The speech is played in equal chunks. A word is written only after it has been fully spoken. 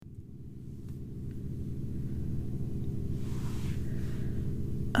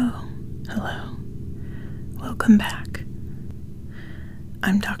Welcome back.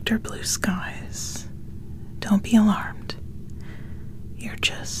 I'm Dr. Blue Skies. Don't be alarmed. You're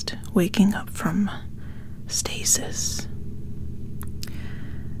just waking up from stasis.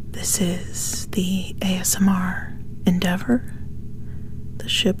 This is the ASMR Endeavor, the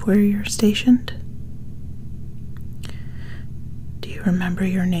ship where you're stationed. Do you remember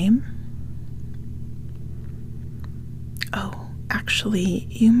your name? Oh, actually,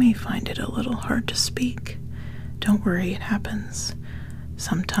 you may find it a little hard to speak. Don't worry, it happens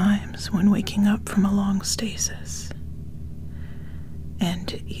sometimes when waking up from a long stasis.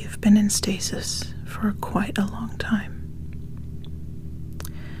 And you've been in stasis for quite a long time.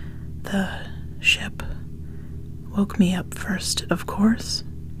 The ship woke me up first, of course,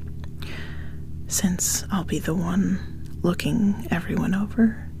 since I'll be the one looking everyone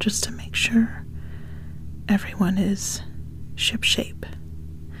over just to make sure everyone is shipshape,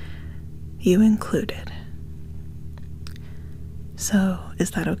 you included. So,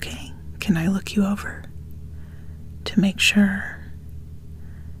 is that okay? Can I look you over to make sure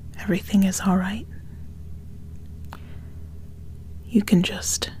everything is all right? You can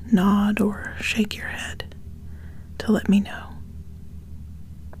just nod or shake your head to let me know.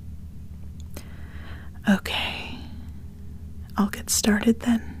 Okay, I'll get started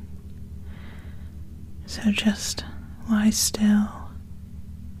then. So just lie still.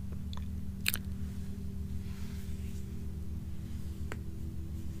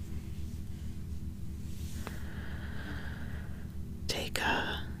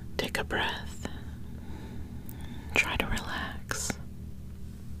 Take a breath. Try to relax.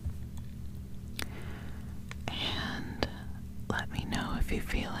 And let me know if you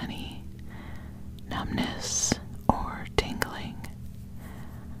feel any numbness or tingling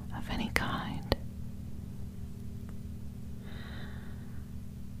of any kind.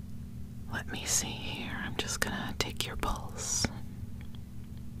 Let me see here. I'm just gonna take your pulse.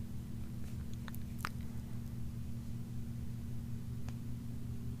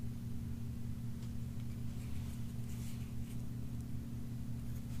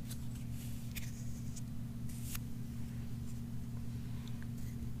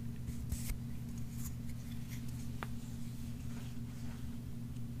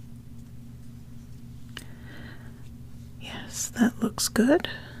 Yes, that looks good.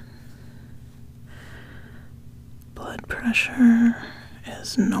 Blood pressure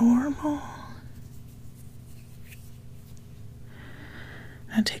is normal.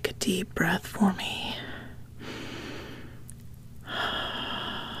 Now take a deep breath for me.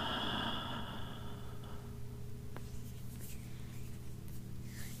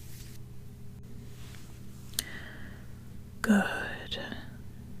 Good.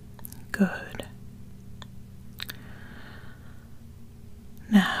 Good.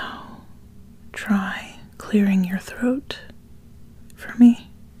 Now, try clearing your throat for me.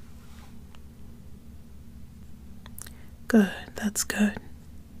 Good, that's good.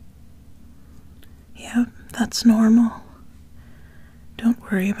 Yep, that's normal. Don't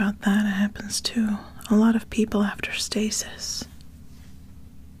worry about that. It happens to a lot of people after stasis.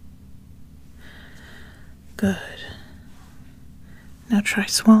 Good. Now try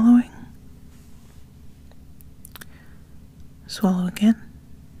swallowing. Swallow again.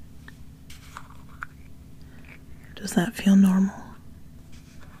 Does that feel normal?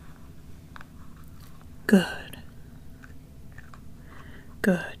 Good.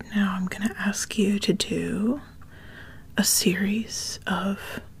 Good. Now I'm going to ask you to do a series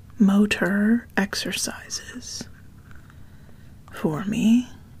of motor exercises for me,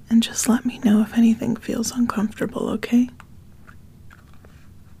 and just let me know if anything feels uncomfortable, okay?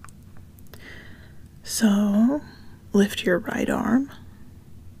 So, lift your right arm.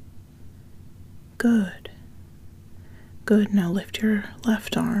 Good. Good. Now lift your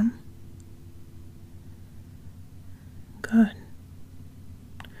left arm. Good.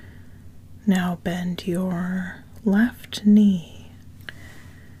 Now bend your left knee.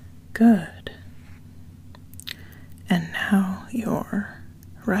 Good. And now your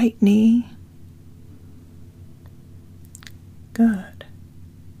right knee. Good.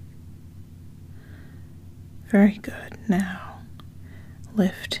 Very good. Now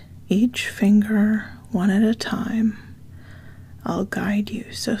lift each finger one at a time. I'll guide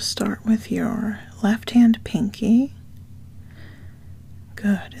you. So start with your left hand pinky.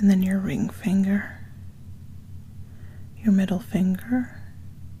 Good. And then your ring finger, your middle finger,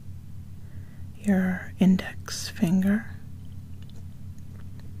 your index finger,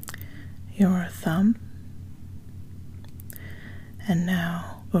 your thumb, and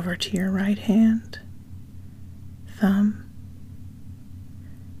now over to your right hand, thumb,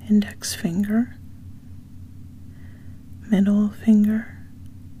 index finger, middle finger,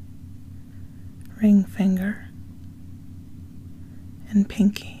 ring finger, and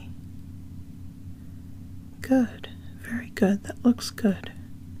pinky. Good, very good, that looks good.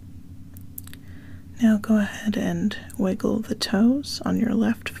 Now go ahead and wiggle the toes on your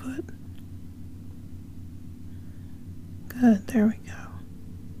left foot. Good, there we go.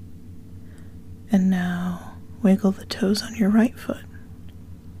 And now wiggle the toes on your right foot.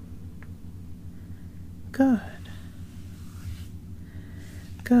 Good.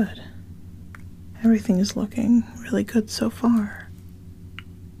 Good. Everything is looking really good so far.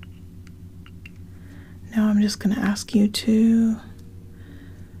 Now I'm just going to ask you to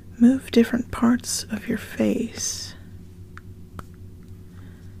move different parts of your face.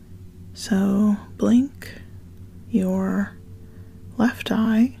 So blink your left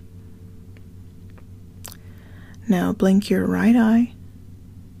eye. Now blink your right eye.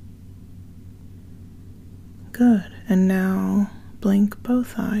 Good. And now blink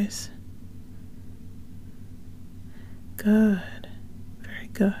both eyes. Good. Very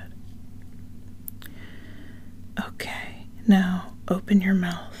good. Okay. Now open your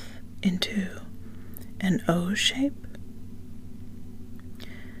mouth into an O shape.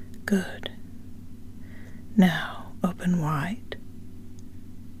 Good. Now open wide.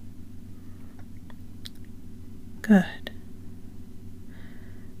 Good.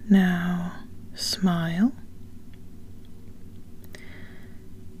 Now smile.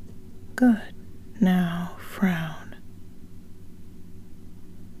 Good. Now frown.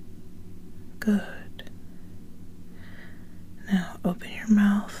 Good. Now open your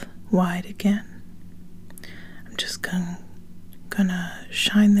mouth wide again. I'm just gonna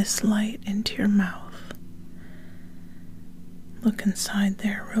shine this light into your mouth. Look inside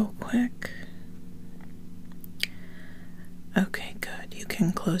there real quick. Okay, good. You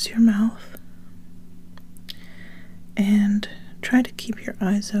can close your mouth and try to keep your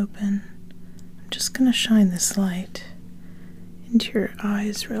eyes open. I'm just going to shine this light into your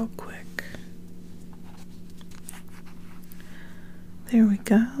eyes real quick. There we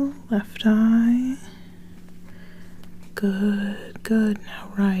go. Left eye. Good, good.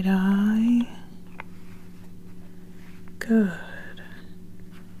 Now right eye. Good.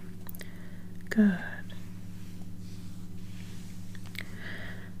 Good.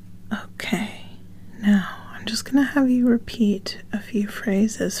 Okay, now I'm just going to have you repeat a few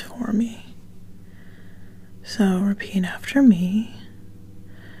phrases for me. So repeat after me.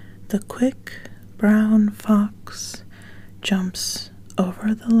 The quick brown fox jumps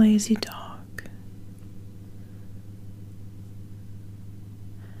over the lazy dog.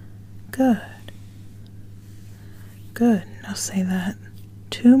 Good. Good. Now say that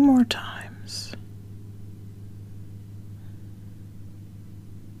 2 more times.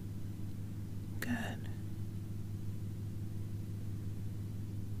 Good.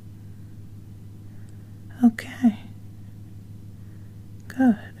 Okay.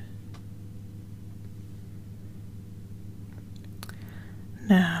 Good.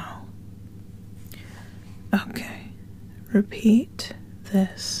 Now, okay, repeat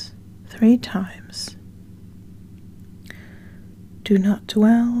this 3 times. Do not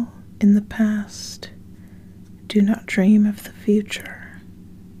dwell in the past. Do not dream of the future.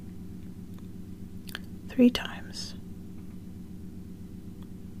 3 times.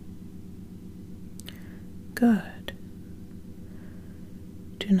 Good.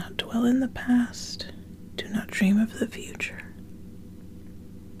 Do not dwell in the past. Do not dream of the future.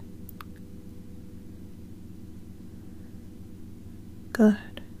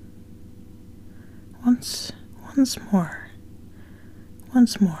 Good. Once more.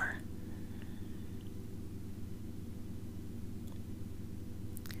 Once more.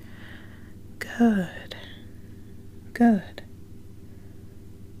 Good. Good.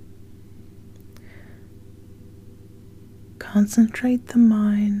 Concentrate the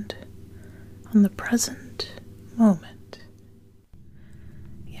mind on the present moment.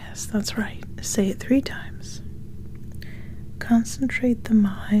 Yes, that's right. Say it 3 times. Concentrate the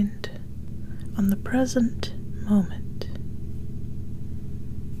mind on the present moment.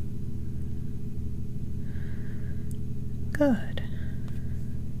 Good.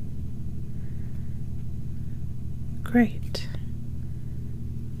 Great.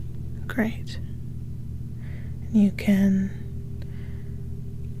 Great. And you can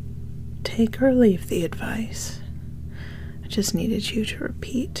take or leave the advice. I just needed you to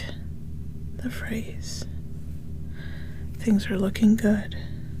repeat the phrase. Things are looking good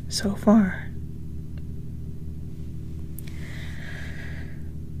so far.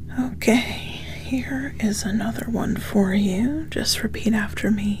 Okay, here is another one for you. Just repeat after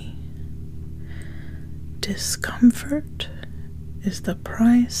me. Discomfort is the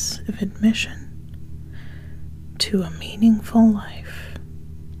price of admission to a meaningful life.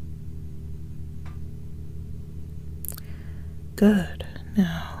 Good.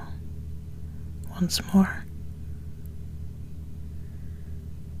 Now, once more.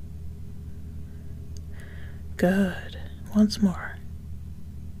 Good. Once more.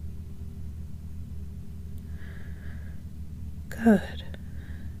 Good.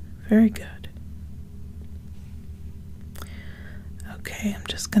 Very good. Okay, I'm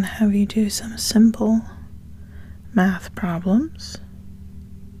just going to have you do some simple math problems.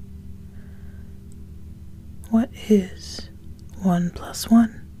 What is 1 plus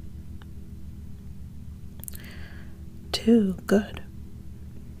 1? 2. Good.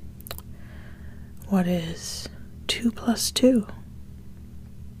 What is 2 plus 2?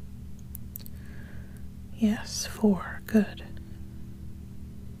 Yes, 4. Good.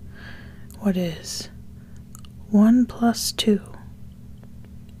 What is 1 plus 2?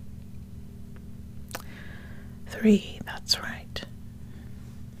 3. That's right.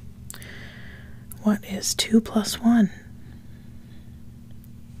 What is 2 plus 1?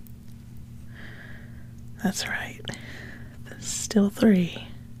 That's right. That's still 3.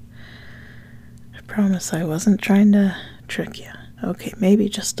 I promise I wasn't trying to trick you. Okay, maybe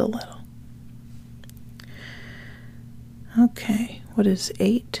just a little. Okay, what is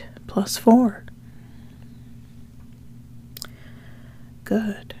 8 plus 4?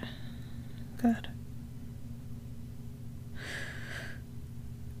 Good. Good.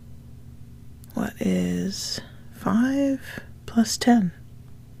 What is 5 plus 10?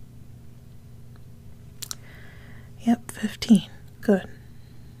 Yep, 15. Good.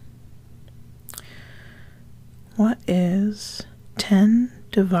 What is 10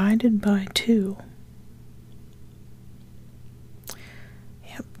 divided by 2?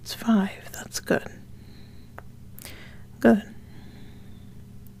 Yep, it's 5. That's good. Good.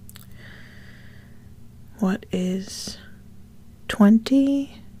 What is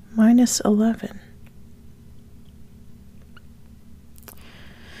 20 minus 11?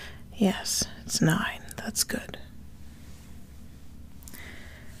 Yes, it's 9. That's good.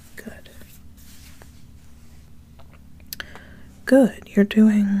 Good. Good. You're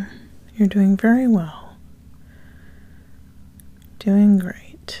doing very well. Doing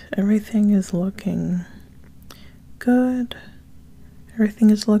great. Everything is looking good. Everything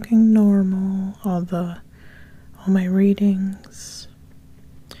is looking normal. All my readings.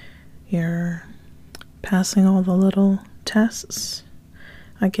 You're passing all the little tests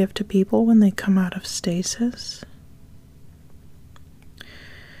I give to people when they come out of stasis.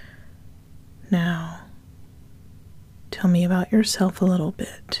 Now, tell me about yourself a little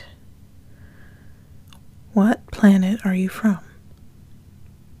bit. What planet are you from?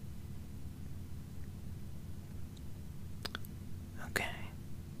 Okay.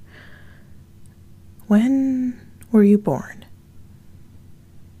 When were you born?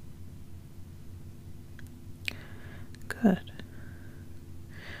 Good.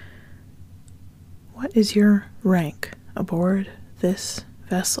 What is your rank aboard this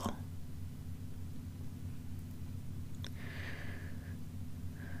vessel?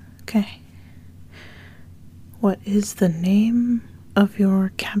 Okay. What is the name of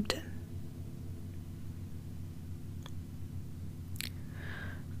your captain?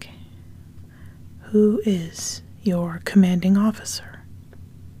 Okay. Who is your commanding officer?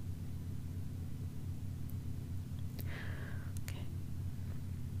 Okay.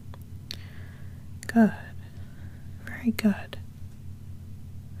 Good. Very good.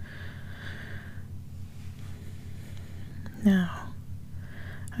 Now,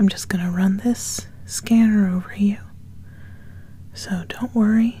 I'm just going to run this scanner over you. So don't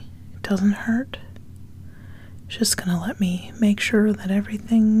worry, it doesn't hurt. It's just going to let me make sure that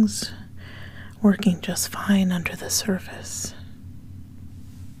everything's working just fine under the surface.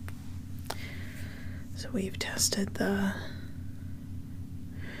 So we've tested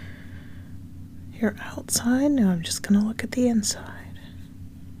your outside. Now I'm just going to look at the inside.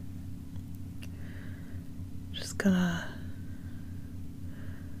 Just going to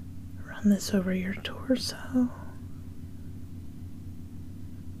run this over your torso.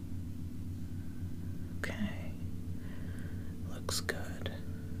 Okay. Looks good.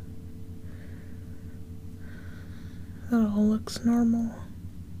 That all looks normal.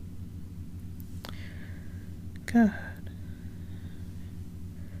 Good.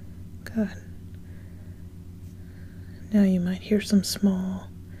 Good. Now you might hear some small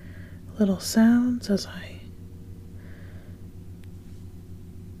little sounds as I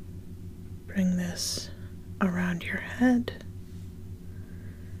bring this around your head.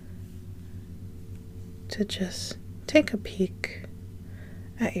 to just take a peek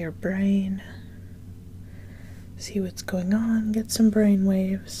at your brain, see what's going on, get some brain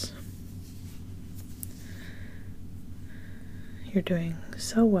waves. You're doing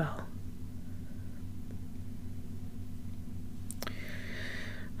so well.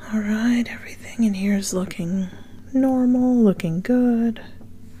 Alright, everything in here is looking normal, looking good,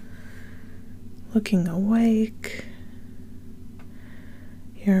 looking awake.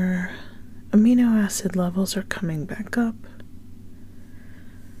 Your amino acid levels are coming back up.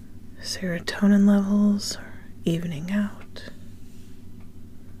 Serotonin levels are evening out.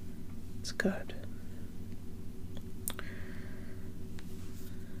 It's good.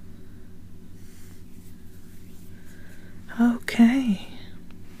 Okay.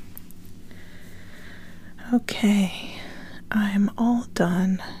 Okay, I'm all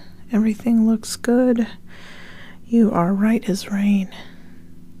done. Everything looks good. You are right as rain.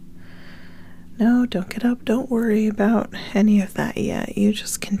 No, don't get up. Don't worry about any of that yet. You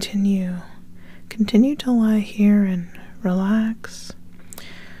just continue to lie here and relax.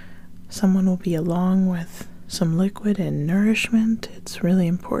 Someone will be along with some liquid and nourishment. It's really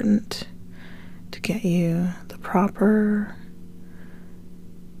important to get you the proper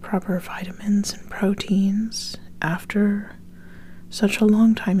vitamins and proteins after such a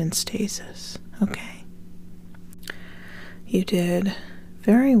long time in stasis, okay? You did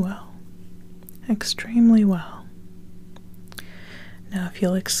very well, extremely well. Now, if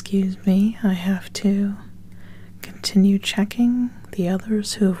you'll excuse me, I have to continue checking the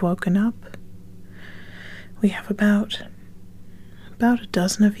others who have woken up. We have about a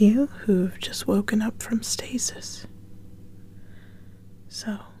dozen of you who've just woken up from stasis.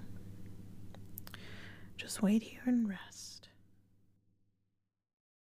 So, just wait here and rest.